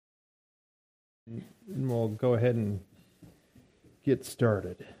And we'll go ahead and get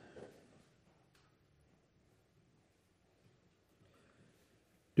started.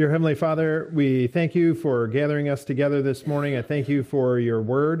 Dear Heavenly Father, we thank you for gathering us together this morning. I thank you for your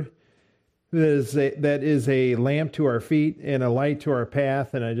word that is a lamp to our feet and a light to our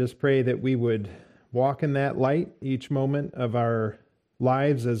path. And I just pray that we would walk in that light each moment of our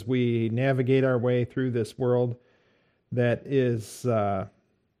lives as we navigate our way through this world that is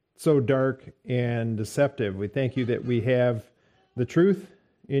so dark and deceptive. We thank you that we have the truth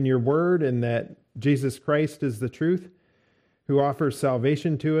in your word and that Jesus Christ is the truth who offers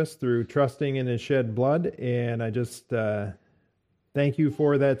salvation to us through trusting in his shed blood. And I just thank you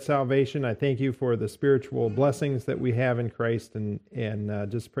for that salvation. I thank you for the spiritual blessings that we have in Christ, and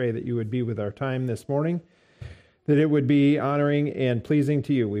just pray that you would be with our time this morning, that it would be honoring and pleasing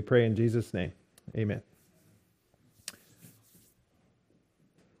to you. We pray in Jesus' name. Amen.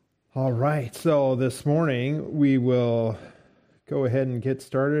 All right, so this morning we will go ahead and get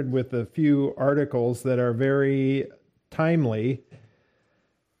started with a few articles that are very timely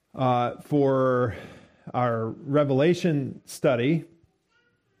for our Revelation study.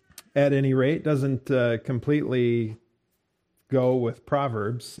 At any rate, doesn't completely go with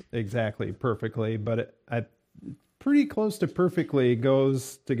Proverbs exactly perfectly, but it pretty close to perfectly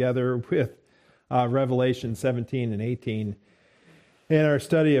goes together with Revelation 17 and 18. In our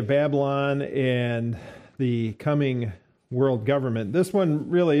study of Babylon and the coming world government. This one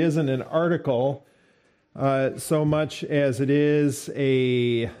really isn't an article so much as it is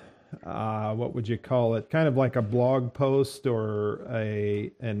a, what would you call it, kind of like a blog post or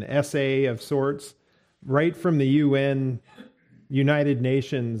an essay of sorts, right from the United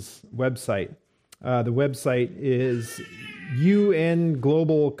Nations website. The website is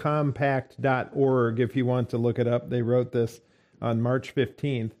unglobalcompact.org if you want to look it up. They wrote this on March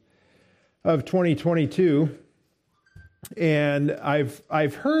 15th of 2022. And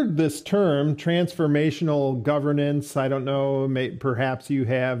I've heard this term, transformational governance. I don't know, perhaps you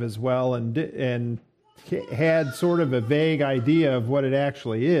have as well, and had sort of a vague idea of what it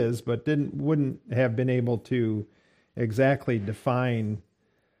actually is, but wouldn't have been able to exactly define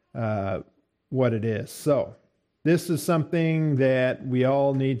what it is. So this is something that we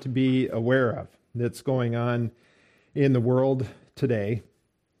all need to be aware of that's going on in the world today.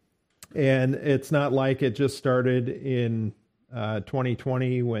 And it's not like it just started in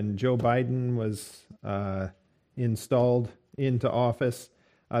 2020 when Joe Biden was installed into office.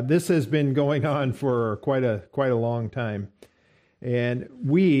 This has been going on for quite a long time. And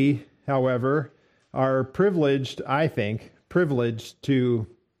we, however, are privileged, I think, to,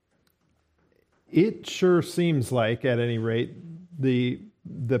 it sure seems like, at any rate, the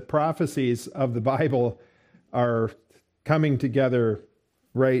prophecies of the Bible are coming together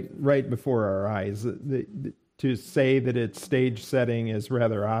right before our eyes. To say that it's stage setting is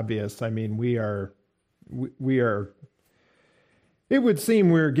rather obvious. I mean, we are. It would seem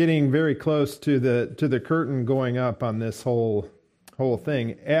we're getting very close to the curtain going up on this whole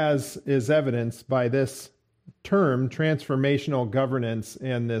thing, as is evidenced by this term, transformational governance,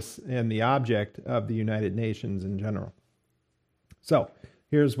 and the object of the United Nations in general. So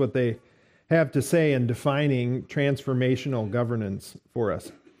here's what they have to say in defining transformational governance for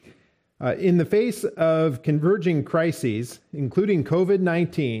us. In the face of converging crises, including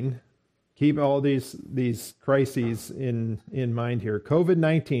COVID-19, keep all these crises in mind here,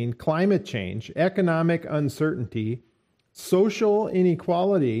 COVID-19, climate change, economic uncertainty, social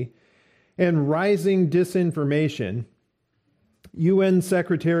inequality, and rising disinformation, UN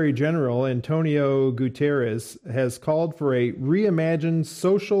Secretary General Antonio Guterres has called for a reimagined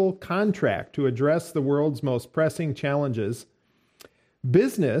social contract to address the world's most pressing challenges.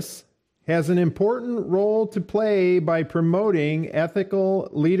 Business has an important role to play by promoting ethical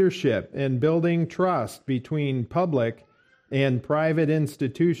leadership and building trust between public and private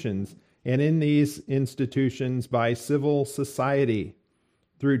institutions, and in these institutions by civil society.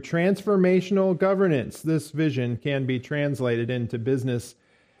 Through transformational governance, this vision can be translated into business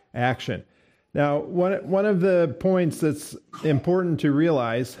action. Now, one of the points that's important to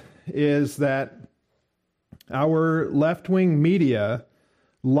realize is that our left-wing media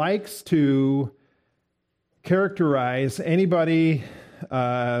likes to characterize anybody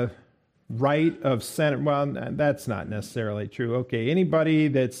right of center. Well, that's not necessarily true. Okay, anybody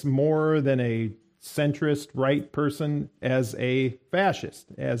that's more than a centrist right person as a fascist,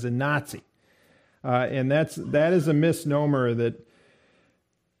 as a Nazi. And that is a misnomer that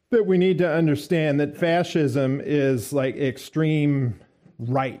we need to understand, that fascism is like extreme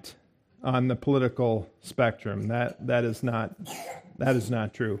right on the political spectrum. That is not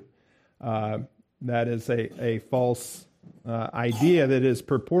true. That is a false idea that is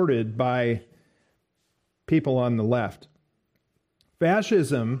purported by people on the left.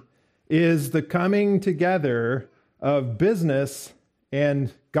 Fascism is the coming together of business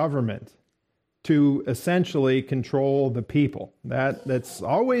and government to essentially control the people. That's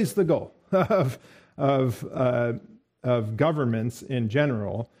always the goal of governments in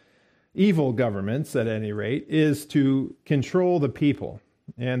general. Evil governments, at any rate, is to control the people.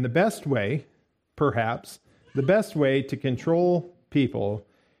 And the best way, perhaps, to control people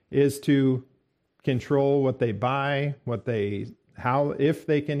is to control what they buy, if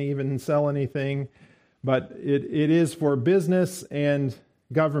they can even sell anything. But it is for business and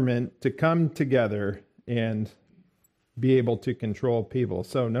government to come together and be able to control people.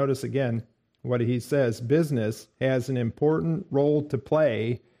 So notice again what he says. Business has an important role to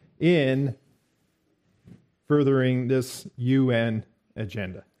play in furthering this UN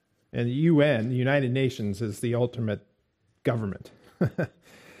agenda. And the UN, the United Nations, is the ultimate government.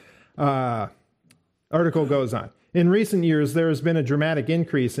 Article goes on. In recent years, there has been a dramatic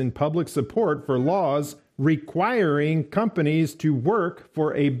increase in public support for laws requiring companies to work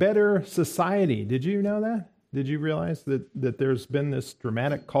for a better society. Did you know that? Did you realize that there's been this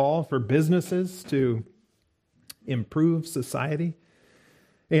dramatic call for businesses to improve society?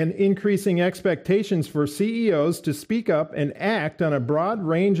 And increasing expectations for CEOs to speak up and act on a broad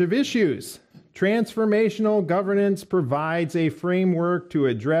range of issues. Transformational governance provides a framework to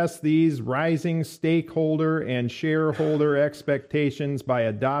address these rising stakeholder and shareholder expectations by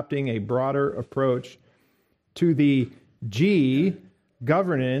adopting a broader approach to the G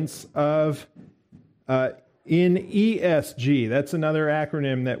governance of in ESG. That's another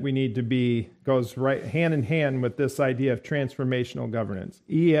acronym that we need to goes right hand in hand with this idea of transformational governance.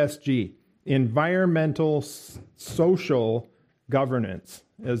 ESG, environmental social governance,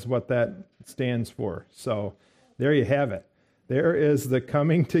 is what that stands for. So there you have it. There is the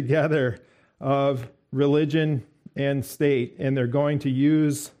coming together of religion and state, and they're going to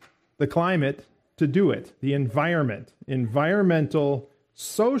use the climate to do it. The environment, environmental,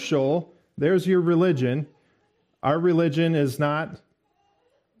 social, there's your religion. Our religion is not,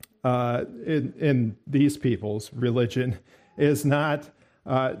 in these people's religion, is not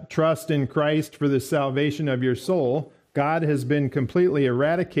trust in Christ for the salvation of your soul. God has been completely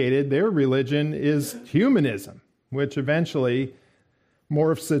eradicated. Their religion is humanism, which eventually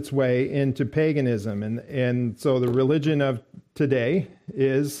morphs its way into paganism. And so the religion of today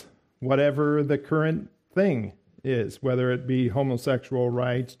is whatever the current thing is, whether it be homosexual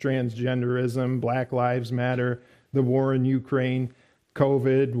rights, transgenderism, Black Lives Matter, the war in Ukraine,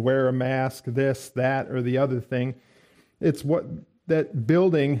 COVID, wear a mask, this, that, or the other thing. It's that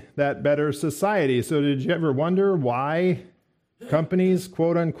building that better society. So did you ever wonder why companies,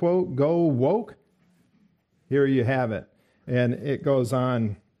 quote unquote, go woke? Here you have it. And it goes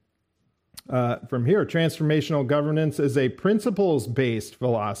on from here. Transformational governance is a principles-based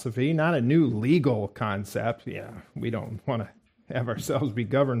philosophy, not a new legal concept. Yeah, we don't want to have ourselves be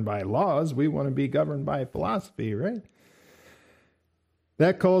governed by laws. We want to be governed by philosophy, right?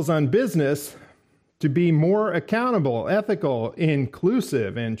 That calls on business to be more accountable, ethical,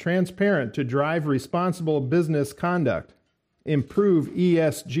 inclusive, and transparent to drive responsible business conduct, improve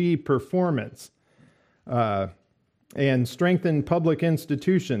ESG performance, and strengthen public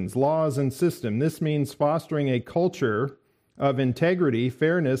institutions, laws, and system. This means fostering a culture of integrity,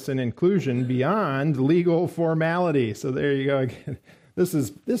 fairness, and inclusion beyond legal formality. So there you go again. This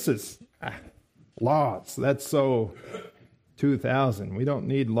is laws. That's so 2000. We don't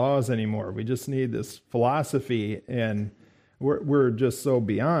need laws anymore. We just need this philosophy, and we're just so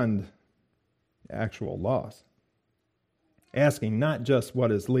beyond actual laws. Asking not just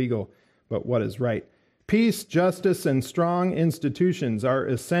what is legal, but what is right. Peace, justice, and strong institutions are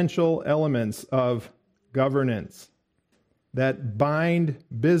essential elements of governance that bind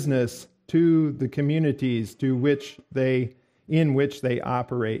business to the communities in which they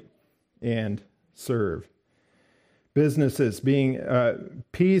operate and serve. Businesses being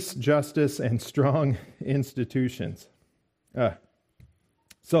peace, justice, and strong institutions.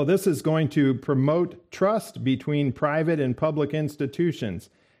 So this is going to promote trust between private and public institutions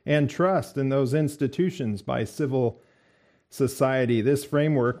and trust in those institutions by civil society. This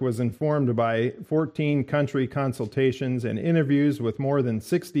framework was informed by 14 country consultations and interviews with more than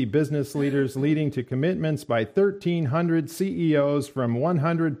 60 business leaders, leading to commitments by 1,300 CEOs from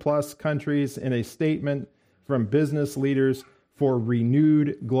 100 plus countries in a statement from business leaders for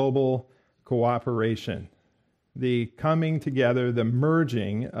renewed global cooperation. The coming together, the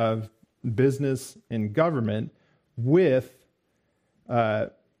merging of business and government with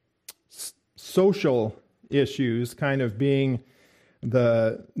social issues kind of being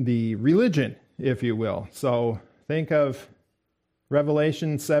the religion, if you will. So think of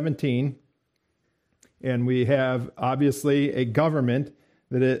Revelation 17, and we have obviously a government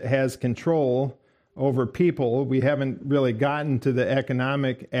that it has control over people. We haven't really gotten to the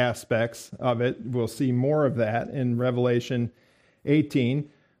economic aspects of it. We'll see more of that in Revelation 18.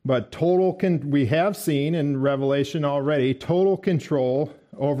 But we have seen in Revelation already total control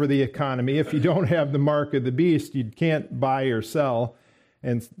over the economy. If you don't have the mark of the beast, you can't buy or sell.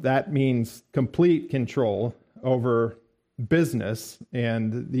 And that means complete control over business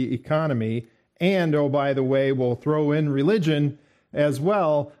and the economy. And, oh, by the way, we'll throw in religion as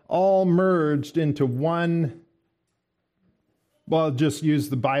well, all merged into one, well, just use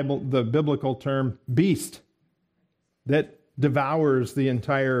the biblical term, beast, that devours the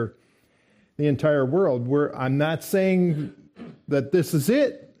entire world. I'm not saying that this is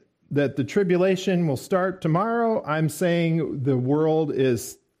it, that the tribulation will start tomorrow. I'm saying the world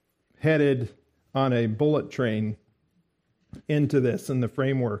is headed on a bullet train into this, and the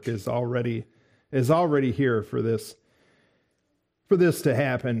framework is already here for this to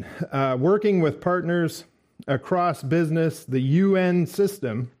happen. Working with partners across business, the UN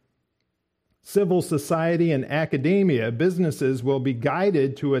system, civil society, and academia, businesses will be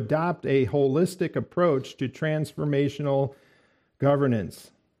guided to adopt a holistic approach to transformational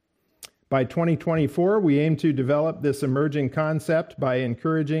governance. By 2024, we aim to develop this emerging concept by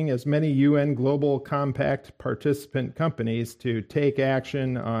encouraging as many UN Global Compact participant companies to take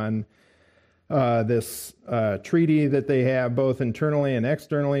action on this treaty that they have, both internally and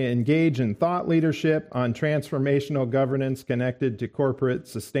externally, engage in thought leadership on transformational governance connected to corporate,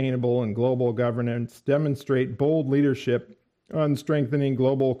 sustainable, and global governance, demonstrate bold leadership on strengthening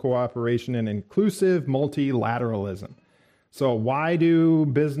global cooperation and inclusive multilateralism. So why do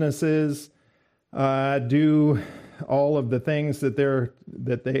businesses do all of the things that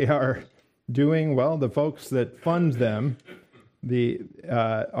they are doing? Well, the folks that fund them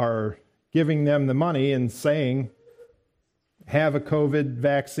are giving them the money and saying, have a COVID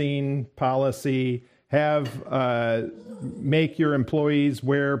vaccine policy, make your employees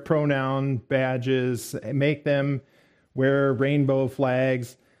wear pronoun badges, make them wear rainbow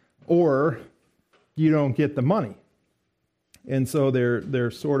flags, or you don't get the money. And so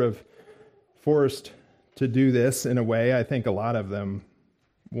they're sort of forced to do this in a way. I think a lot of them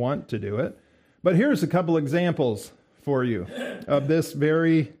want to do it. But here's a couple examples for you of this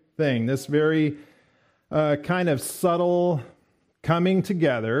very thing, this very kind of subtle coming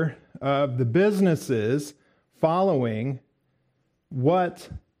together of the businesses following what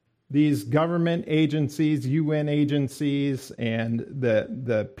these government agencies, UN agencies, and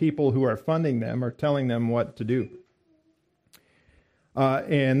the people who are funding them are telling them what to do.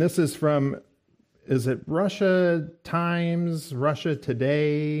 And this is from, is it Russia Times, Russia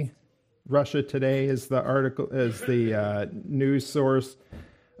Today? Russia Today is the article, is the news source.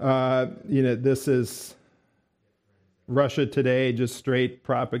 This is Russia Today, just straight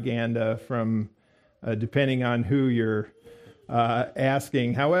propaganda from, depending on who you're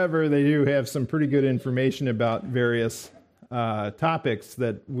asking. However, they do have some pretty good information about various topics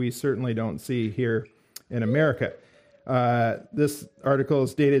that we certainly don't see here in America. This article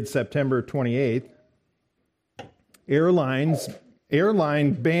is dated September 28th.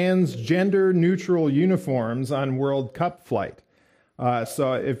 Airline bans gender-neutral uniforms on World Cup flight.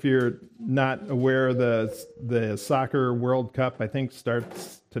 So if you're not aware, the soccer World Cup, I think,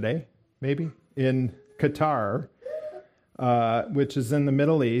 starts today, maybe, in Qatar, which is in the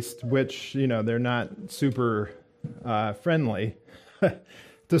Middle East, which, they're not super friendly,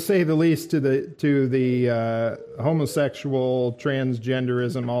 to say the least, to the homosexual,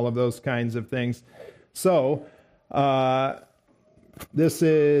 transgenderism, all of those kinds of things. So this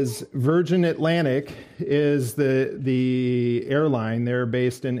is Virgin Atlantic is the airline. They're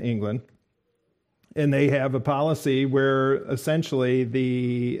based in England, and they have a policy where essentially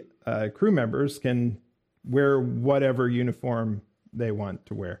the crew members can wear whatever uniform they want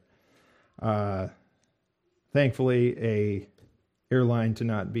to wear. Thankfully, a airline to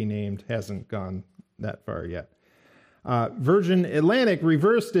not be named hasn't gone that far yet. Virgin Atlantic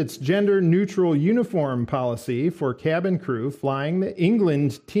reversed its gender-neutral uniform policy for cabin crew flying the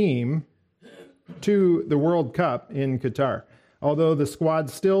England team to the World Cup in Qatar, although the squad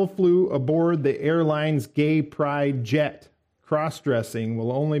still flew aboard the airline's gay pride jet. Cross-dressing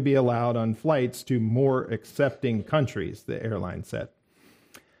will only be allowed on flights to more accepting countries, the airline said.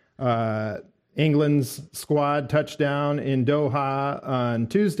 England's squad touched down in Doha on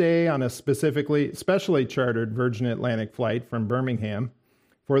Tuesday on a specially chartered Virgin Atlantic flight from Birmingham.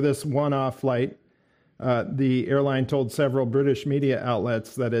 For this one-off flight, the airline told several British media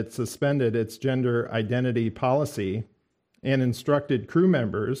outlets that it suspended its gender identity policy and instructed crew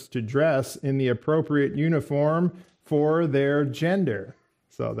members to dress in the appropriate uniform for their gender.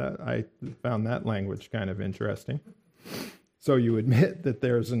 So that I found that language kind of interesting. So you admit that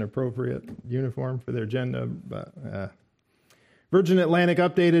there's an appropriate uniform for their gender, but Virgin Atlantic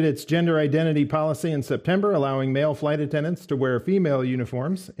updated its gender identity policy in September, allowing male flight attendants to wear female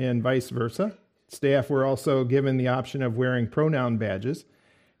uniforms and vice versa. Staff were also given the option of wearing pronoun badges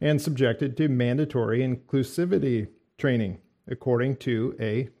and subjected to mandatory inclusivity training, according to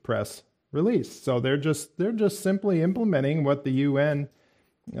a press release. So they're just simply implementing what the UN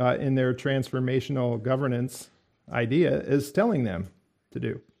in their transformational governance idea is telling them to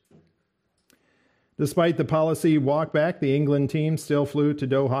do. Despite the policy walkback, the England team still flew to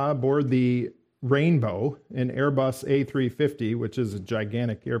Doha aboard the Rainbow, an Airbus A350, which is a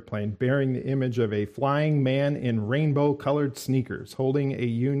gigantic airplane bearing the image of a flying man in rainbow-colored sneakers holding a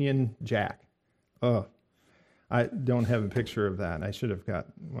Union Jack. Oh, I don't have a picture of that. I should have got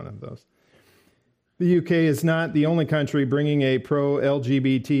one of those. The UK is not the only country bringing a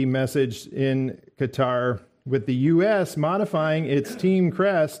pro-LGBT message in Qatar, with the U.S. modifying its team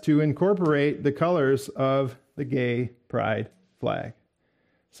crest to incorporate the colors of the gay pride flag.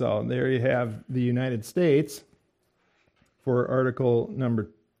 So there you have the United States for article number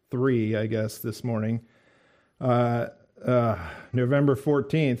 3, I guess, this morning. November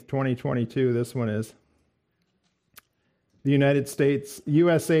 14th, 2022, this one is. The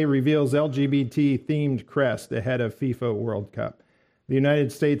USA reveals LGBT-themed crest ahead of FIFA World Cup. The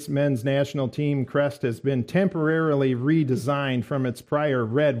United States men's national team crest has been temporarily redesigned from its prior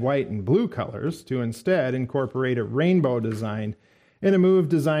red, white, and blue colors to instead incorporate a rainbow design in a move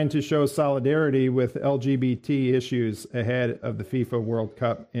designed to show solidarity with LGBT issues ahead of the FIFA World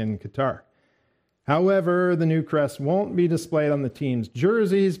Cup in Qatar. However, the new crest won't be displayed on the team's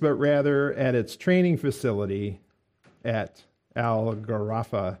jerseys, but rather at its training facility at Al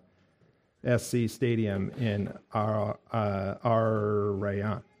Gharafa SC Stadium in Ar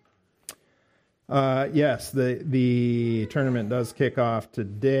Rayyan. Yes, the tournament does kick off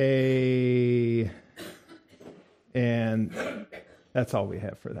today, and that's all we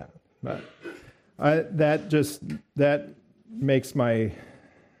have for that. But that makes my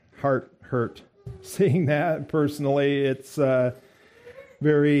heart hurt seeing that personally. It's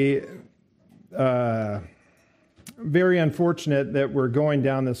very unfortunate that we're going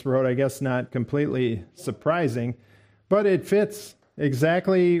down this road. I guess not completely surprising, but it fits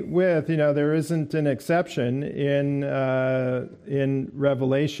exactly with, there isn't an exception in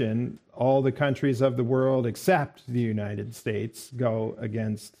Revelation. All the countries of the world except the United States go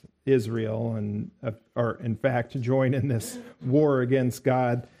against Israel and or in fact join in this war against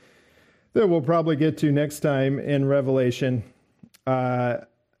God that we'll probably get to next time in Revelation. No,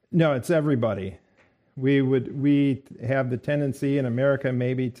 it's everybody. We have the tendency in America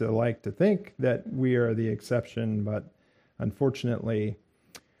maybe to like to think that we are the exception, but unfortunately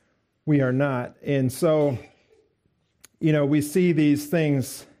we are not. And so, we see these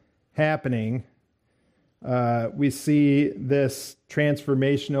things happening. We see this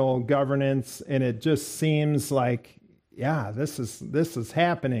transformational governance, and it just seems like, yeah, this is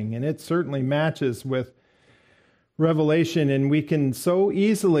happening, and it certainly matches with Revelation, and we can so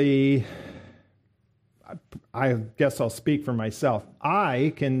easily, I guess I'll speak for myself,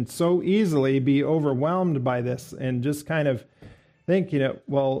 I can so easily be overwhelmed by this and just kind of think,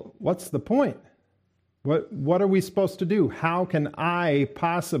 well, what's the point? What are we supposed to do? How can I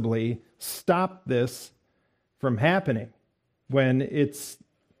possibly stop this from happening when it's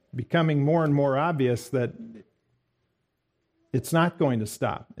becoming more and more obvious that it's not going to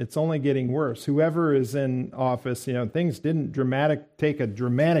stop? It's only getting worse. Whoever is in office, things didn't take a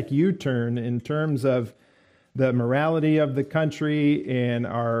dramatic U-turn in terms of the morality of the country and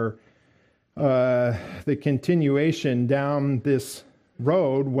the continuation down this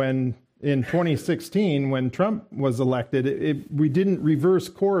road when in 2016, when Trump was elected, we didn't reverse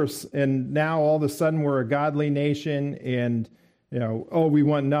course, and now all of a sudden we're a godly nation, and we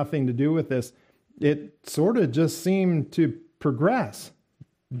want nothing to do with this. It sort of just seemed to progress.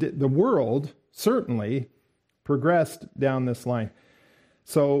 The world certainly progressed down this line.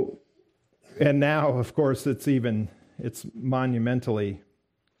 So, and now, of course, it's monumentally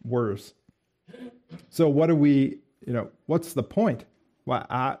worse. So what's the point?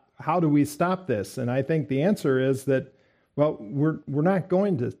 How do we stop this? And I think the answer is that, well, we're not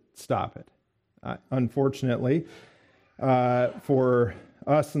going to stop it, unfortunately, for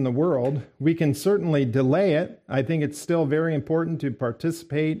us and the world. We can certainly delay it. I think it's still very important to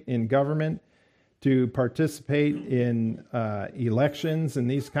participate in government, to participate in elections and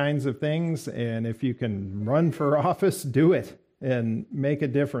these kinds of things. And if you can run for office, do it and make a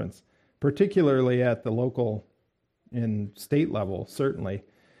difference, particularly at the local and state level, certainly.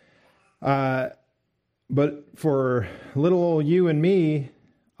 But for little old you and me,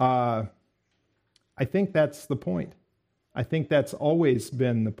 I think that's the point. I think that's always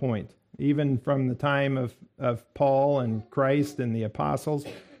been the point, even from the time of Paul and Christ and the apostles.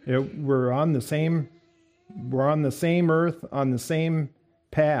 We're on the same earth, on the same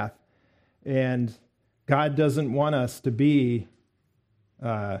path, and God doesn't want us to be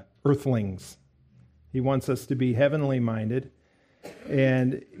earthlings. He wants us to be heavenly minded,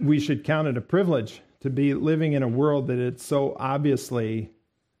 and we should count it a privilege to be living in a world that it's so obviously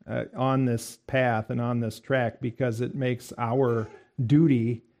on this path and on this track, because it makes our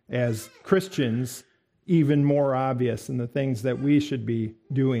duty as Christians even more obvious in the things that we should be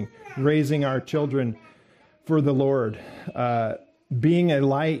doing, raising our children for the Lord, being a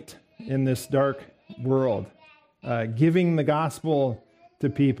light in this dark world, giving the gospel to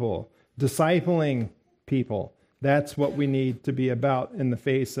people, discipling people. That's what we need to be about in the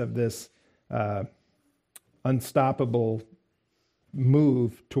face of this unstoppable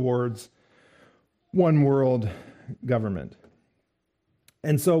move towards one world government.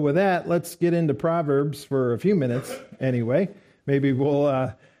 And so with that, let's get into Proverbs for a few minutes anyway. Maybe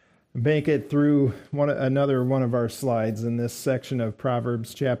we'll make it through another one of our slides in this section of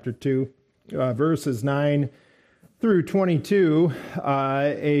Proverbs chapter 2, verses 9 through 22,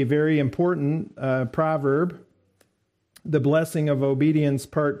 a very important proverb, the blessing of obedience,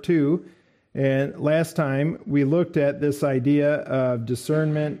 part 2. And last time we looked at this idea of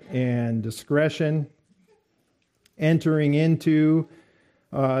discernment and discretion entering into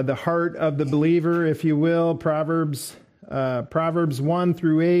the heart of the believer, if you will. Proverbs 1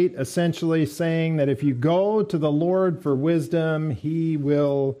 through 8, essentially saying that if you go to the Lord for wisdom, He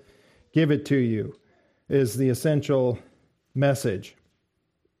will give it to you, is the essential message.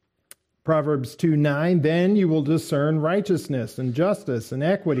 Proverbs 2:9, then you will discern righteousness and justice and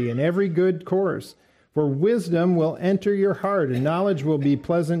equity and every good course. For wisdom will enter your heart, and knowledge will be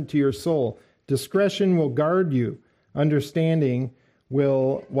pleasant to your soul. Discretion will guard you. Understanding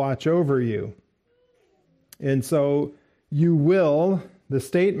will watch over you. And so you will, the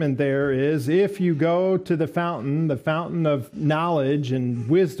statement there is, if you go to the fountain of knowledge and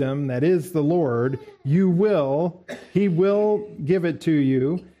wisdom, that is the Lord, He will give it to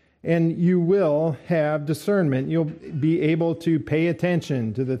you. And you will have discernment. You'll be able to pay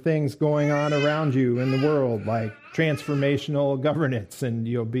attention to the things going on around you in the world, like transformational governance, and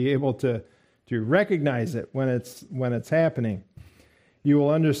you'll be able to recognize it when it's happening. You will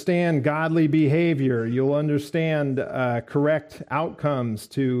understand godly behavior. You'll understand correct outcomes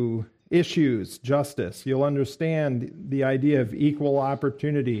to issues, justice. You'll understand the idea of equal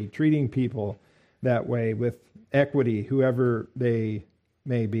opportunity, treating people that way with equity, whoever they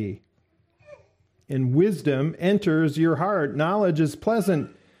may be. And wisdom enters your heart. Knowledge is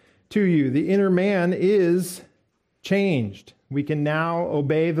pleasant to you. The inner man is changed. We can now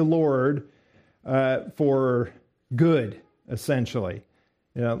obey the Lord for good, essentially.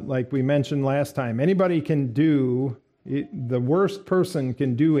 Like we mentioned last time, anybody can do, the worst person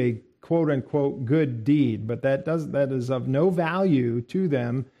can do a quote-unquote good deed, but that is of no value to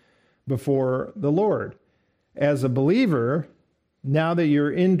them before the Lord. As a believer, now that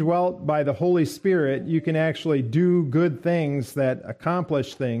you're indwelt by the Holy Spirit, you can actually do good things that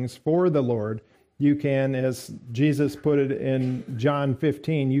accomplish things for the Lord. You can, as Jesus put it in John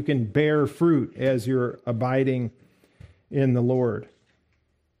 15, you can bear fruit as you're abiding in the Lord.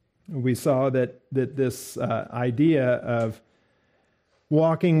 We saw that this idea of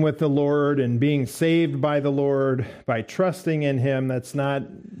walking with the Lord and being saved by the Lord by trusting in Him, that's not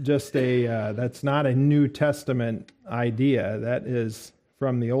just that's not a New Testament idea. That is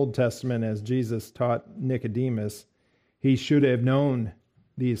from the Old Testament, as Jesus taught Nicodemus. He should have known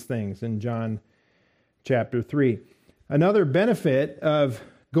these things in John chapter 3. Another benefit of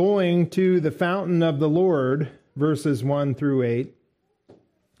going to the fountain of the Lord, verses 1 through 8,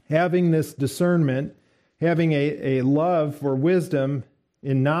 having this discernment, having a love for wisdom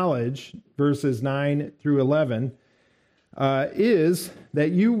in knowledge, verses 9 through 11, is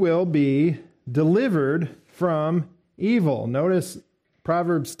that you will be delivered from evil. Notice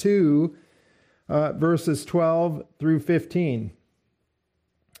Proverbs 2, verses 12 through 15.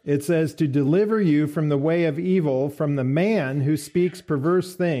 It says, to deliver you from the way of evil, from the man who speaks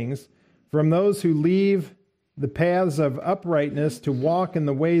perverse things, from those who leave the paths of uprightness to walk in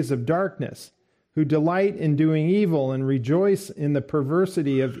the ways of darkness, who delight in doing evil and rejoice in the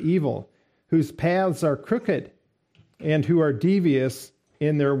perversity of evil, whose paths are crooked and who are devious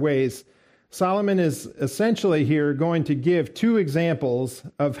in their ways. Solomon is essentially here going to give two examples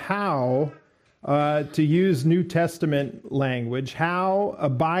of how to use New Testament language, how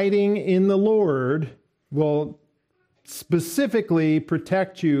abiding in the Lord will specifically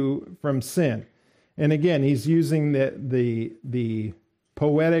protect you from sin. And again, he's using the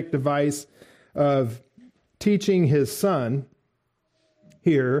poetic device of teaching his son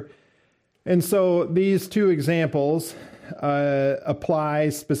here. And so these two examples apply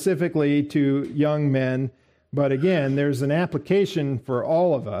specifically to young men. But again, there's an application for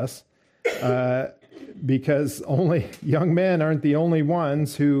all of us because only young men aren't the only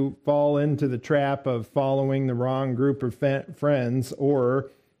ones who fall into the trap of following the wrong group of friends or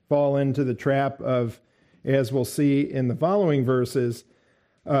fall into the trap of, as we'll see in the following verses,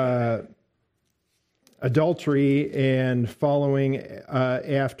 adultery and following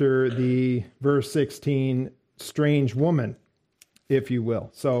after the verse 16 strange woman, if you will.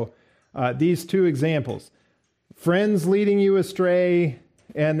 So these two examples, friends leading you astray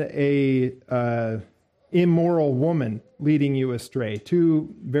and a immoral woman leading you astray.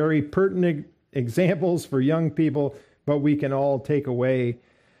 Two very pertinent examples for young people, but we can all take away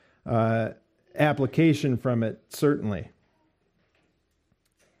application from it, certainly.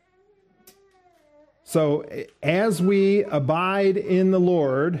 So as we abide in the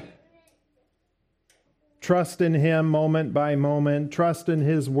Lord, trust in Him moment by moment, trust in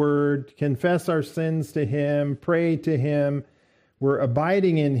His Word, confess our sins to Him, pray to Him, we're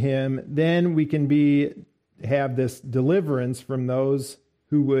abiding in Him, then we can have this deliverance from those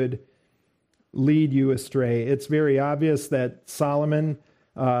who would lead you astray. It's very obvious that Solomon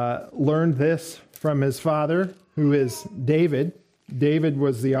learned this from his father, who is David. David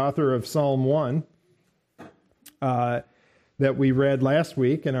was the author of Psalm 1 that we read last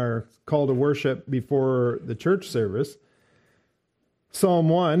week in our call to worship before the church service. Psalm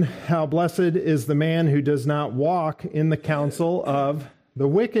 1, how blessed is the man who does not walk in the counsel of the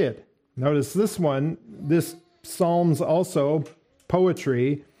wicked. Notice this one, this psalm's also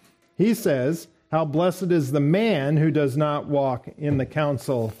poetry. He says, how blessed is the man who does not walk in the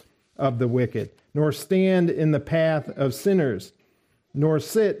counsel of the wicked, nor stand in the path of sinners, nor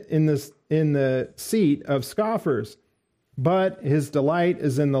sit in the seat of scoffers. But his delight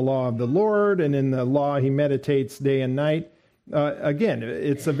is in the law of the Lord, and in the law he meditates day and night. Again,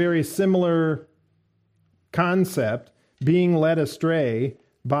 it's a very similar concept, being led astray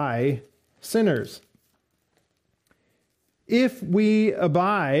by sinners. If we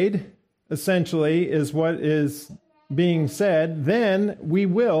abide, essentially, is what is being said, then we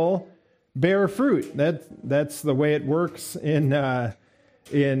will bear fruit. That's the way it works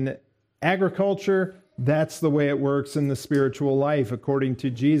in agriculture. That's the way it works in the spiritual life, according to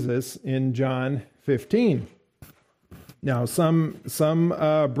Jesus in John 15. Now, some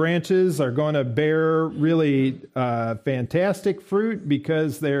branches are going to bear really fantastic fruit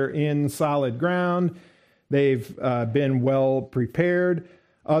because they're in solid ground. They've been well prepared.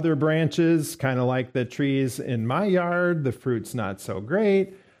 Other branches, kind of like the trees in my yard, the fruit's not so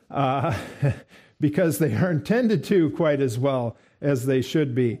great because they aren't tended to quite as well as they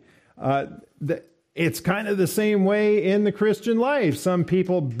should be. It's kind of the same way in the Christian life. Some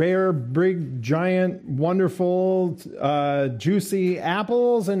people bear big, giant, wonderful, juicy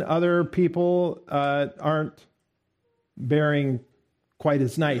apples, and other people aren't bearing quite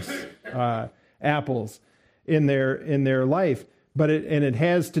as nice apples in their life. But it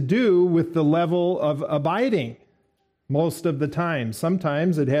has to do with the level of abiding most of the time.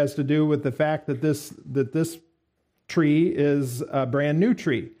 Sometimes it has to do with the fact that this tree is a brand new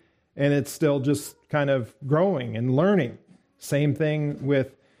tree, and it's still just kind of growing and learning. Same thing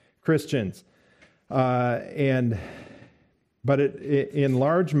with Christians. But in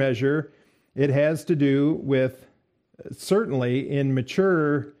large measure, it has to do with, certainly in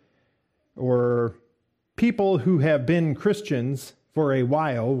mature or people who have been Christians for a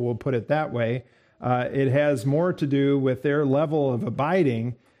while, we'll put it that way, it has more to do with their level of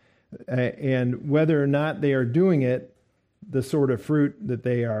abiding and whether or not they are doing it, the sort of fruit that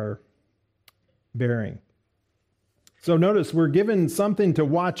they are bearing. So notice we're given something to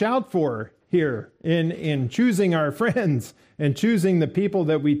watch out for here in choosing our friends and choosing the people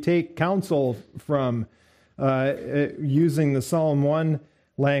that we take counsel from, using the Psalm 1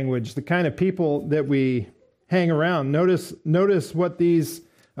 language, the kind of people that we hang around. Notice what these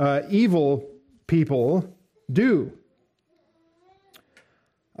evil people do.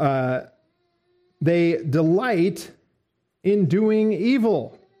 they delight in doing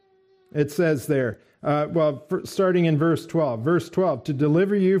evil. It says there, starting in verse 12. Verse 12, to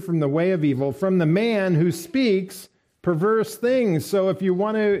deliver you from the way of evil, from the man who speaks perverse things. So if you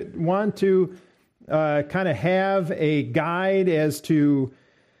want to kind of have a guide as to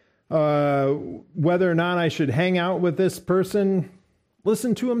whether or not I should hang out with this person,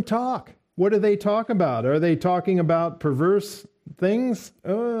 listen to them talk. What do they talk about? Are they talking about perverse things?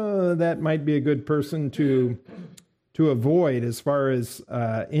 That might be a good person to avoid as far as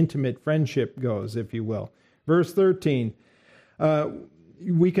intimate friendship goes, if you will. Verse 13,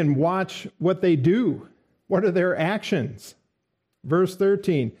 we can watch what they do. What are their actions? Verse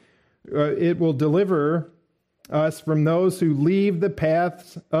 13, it will deliver us from those who leave the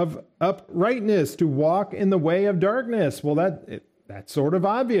paths of uprightness to walk in the way of darkness. Well, that's sort of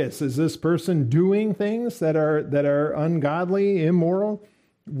obvious. Is this person doing things that are ungodly, immoral?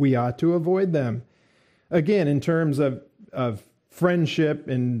 We ought to avoid them. Again, in terms of friendship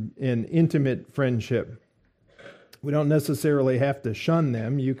and intimate friendship, we don't necessarily have to shun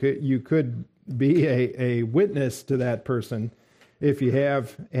them. You could be a witness to that person if you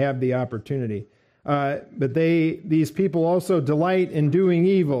have the opportunity. But these people also delight in doing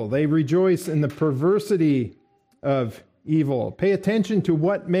evil. They rejoice in the perversity of evil. Pay attention to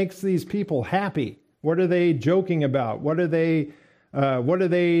what makes these people happy. What are they joking about? What are they,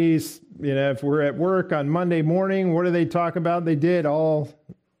 if we're at work on Monday morning, what do they talk about they did all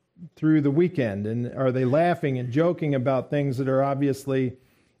through the weekend? And are they laughing and joking about things that are obviously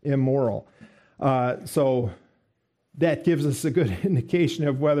immoral? So that gives us a good indication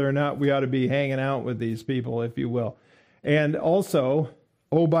of whether or not we ought to be hanging out with these people, if you will. And also,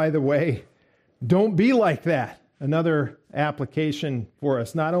 by the way, don't be like that. Another application for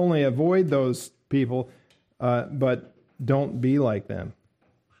us. Not only avoid those people, but don't be like them.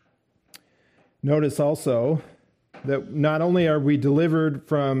 Notice also that not only are we delivered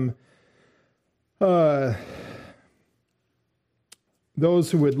from those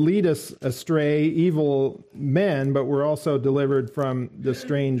who would lead us astray, evil men, but we're also delivered from the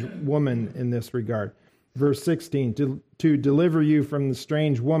strange woman in this regard. Verse 16, to deliver you from the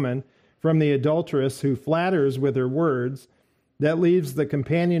strange woman, from the adulteress who flatters with her words, that leaves the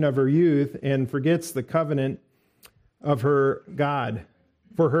companion of her youth and forgets the covenant of her God.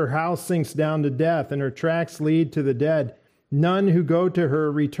 For her house sinks down to death, and her tracks lead to the dead. None who go to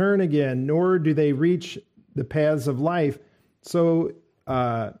her return again, nor do they reach the paths of life. So,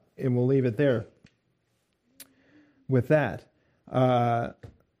 and we'll leave it there with that. That's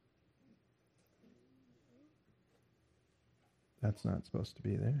not supposed to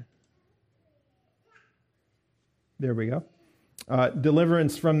be there. There we go.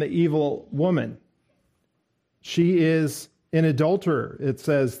 Deliverance from the evil woman. She is an adulterer, it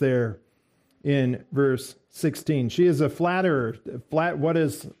says there in verse 16. She is a flatterer. What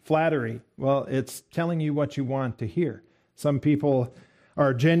is flattery? Well, it's telling you what you want to hear. Some people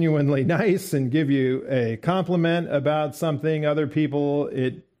are genuinely nice and give you a compliment about something. Other people,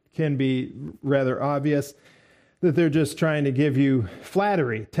 it can be rather obvious that they're just trying to give you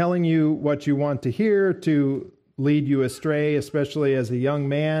flattery, telling you what you want to hear to lead you astray, especially as a young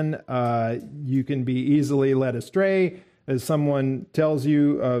man. You can be easily led astray as someone tells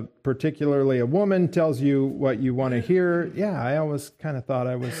you, particularly a woman, tells you what you want to hear. Yeah, I always kind of thought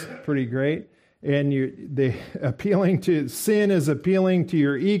I was pretty great. And sin is appealing to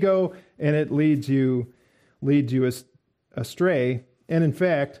your ego, and it leads you astray, and in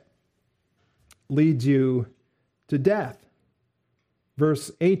fact, leads you to death.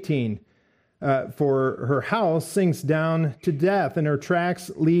 Verse 18, for her house sinks down to death, and her tracks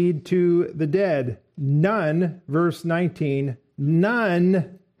lead to the dead. None, verse 19,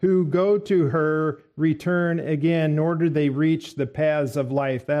 none who go to her return again, nor do they reach the paths of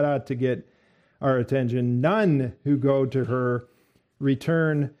life. That ought to get our attention. None who go to her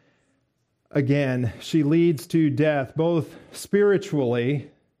return again. She leads to death, both spiritually.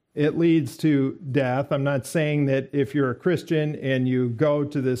 It leads to death. I'm not saying that if you're a Christian and you go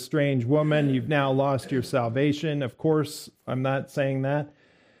to this strange woman, you've now lost your salvation. Of course, I'm not saying that.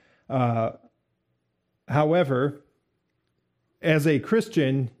 However, as a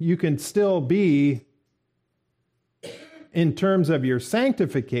Christian, you can still be, in terms of your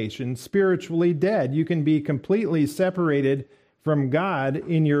sanctification, spiritually dead. You can be completely separated from God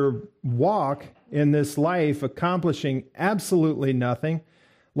in your walk in this life, accomplishing absolutely nothing.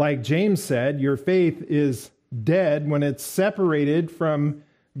 Like James said, your faith is dead when it's separated from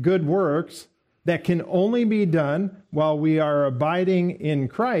good works that can only be done while we are abiding in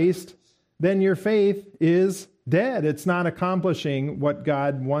Christ. Then your faith is dead. It's not accomplishing what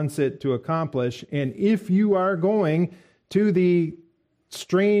God wants it to accomplish. And if you are going to the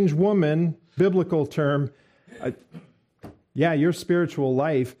strange woman, biblical term, your spiritual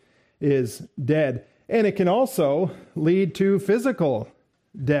life is dead. And it can also lead to physical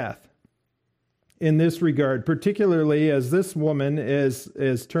death in this regard, particularly as this woman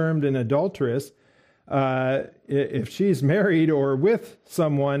is termed an adulteress. If she's married or with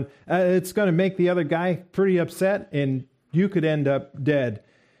someone, it's going to make the other guy pretty upset, and you could end up dead.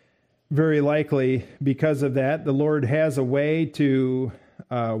 Very likely because of that. The Lord has a way to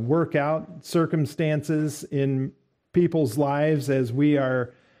work out circumstances in people's lives as we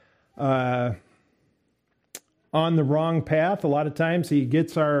are on the wrong path. A lot of times he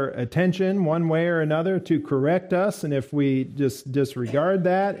gets our attention one way or another to correct us, and if we just disregard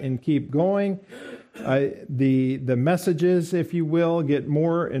that and keep going, the messages, if you will, get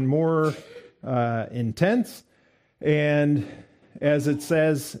more and more intense. And as it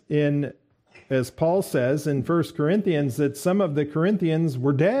says as Paul says in 1 Corinthians, that some of the Corinthians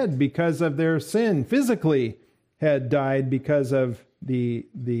were dead because of their sin, physically had died because of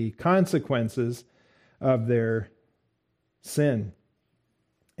the consequences of their sin.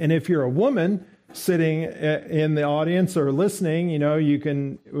 And if you're a woman sitting in the audience or listening,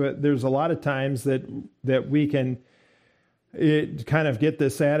 there's a lot of times that we can kind of get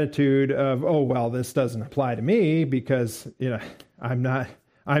this attitude of, oh, well, this doesn't apply to me because, I'm not,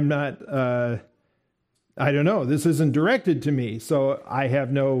 I don't know, this isn't directed to me, so I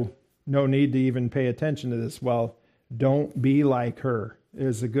have no need to even pay attention to this. Well, don't be like her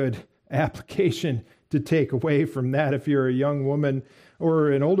is a good application to take away from that. If you're a young woman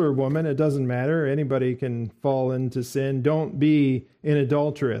or an older woman, it doesn't matter. Anybody can fall into sin. Don't be an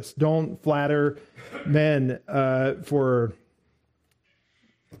adulteress. Don't flatter men for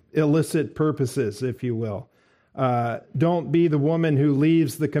illicit purposes, if you will. Don't be the woman who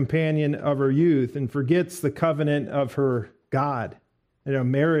leaves the companion of her youth and forgets the covenant of her God.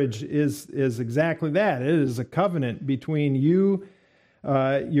 Marriage is exactly that. It is a covenant between you,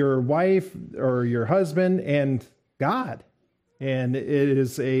 your wife or your husband, and God. And it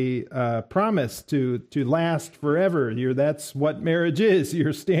is a promise to last forever. That's what marriage is.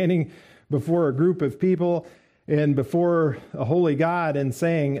 You're standing before a group of people and before a holy God and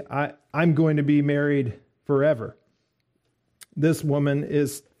saying, I'm going to be married forever. This woman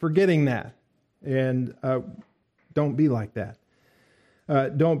is forgetting that. And don't be like that.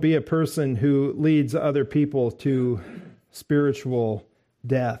 Don't be a person who leads other people to spiritual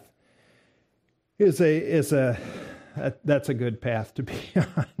death. That's a good path to be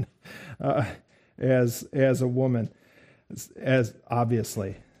on as a woman, as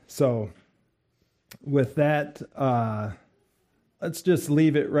obviously. So with that, let's just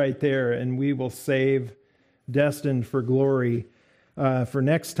leave it right there, and we will save Destined for Glory for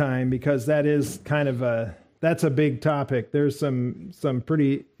next time, because that is kind of that's a big topic. There's some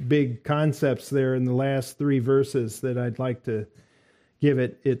pretty big concepts there in the last 3 verses that I'd like to give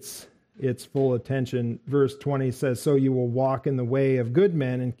it its full attention. Verse 20 says, "So you will walk in the way of good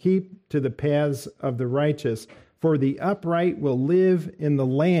men and keep to the paths of the righteous, for the upright will live in the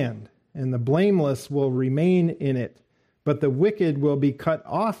land, and the blameless will remain in it. But the wicked will be cut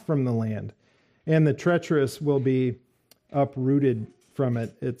off from the land, and the treacherous will be uprooted from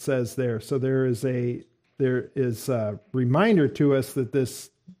it," it says there. So there is a reminder to us that this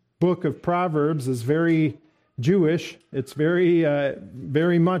book of Proverbs is very Jewish. It's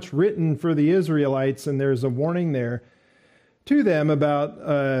very much written for the Israelites, and there's a warning there to them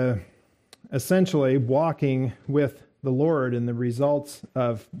about essentially walking with the Lord and the results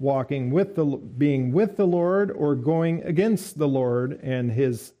of being with the Lord or going against the Lord and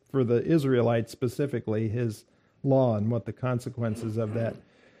for the Israelites specifically, his law and what the consequences of that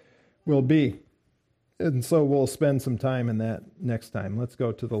will be. And so we'll spend some time in that next time. Let's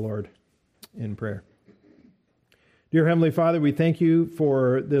go to the Lord in prayer. Dear Heavenly Father, we thank you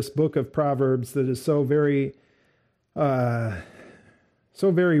for this book of Proverbs that is so very relevant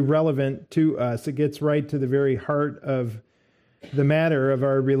to us. It gets right to the very heart of the matter of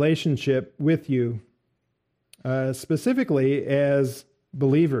our relationship with you, specifically as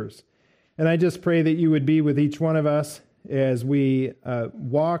believers. And I just pray that you would be with each one of us as we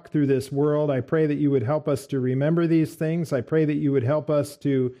walk through this world. I pray that you would help us to remember these things. I pray that you would help us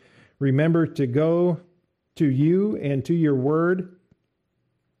to remember to go to you and to your word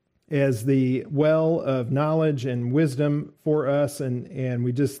as the well of knowledge and wisdom for us, and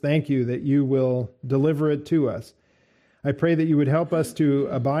we just thank you that you will deliver it to us. I pray that you would help us to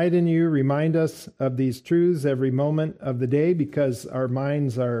abide in you, remind us of these truths every moment of the day, because our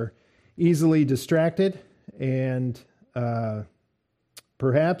minds are easily distracted and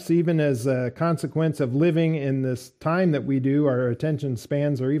perhaps even as a consequence of living in this time that we do, our attention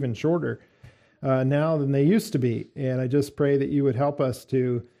spans are even shorter now than they used to be. And I just pray that you would help us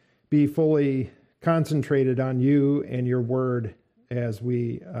to be fully concentrated on you and your word as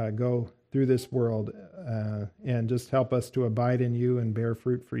we go through this world, and just help us to abide in you and bear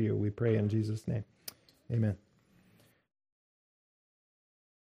fruit for you. We pray in Jesus' name. Amen.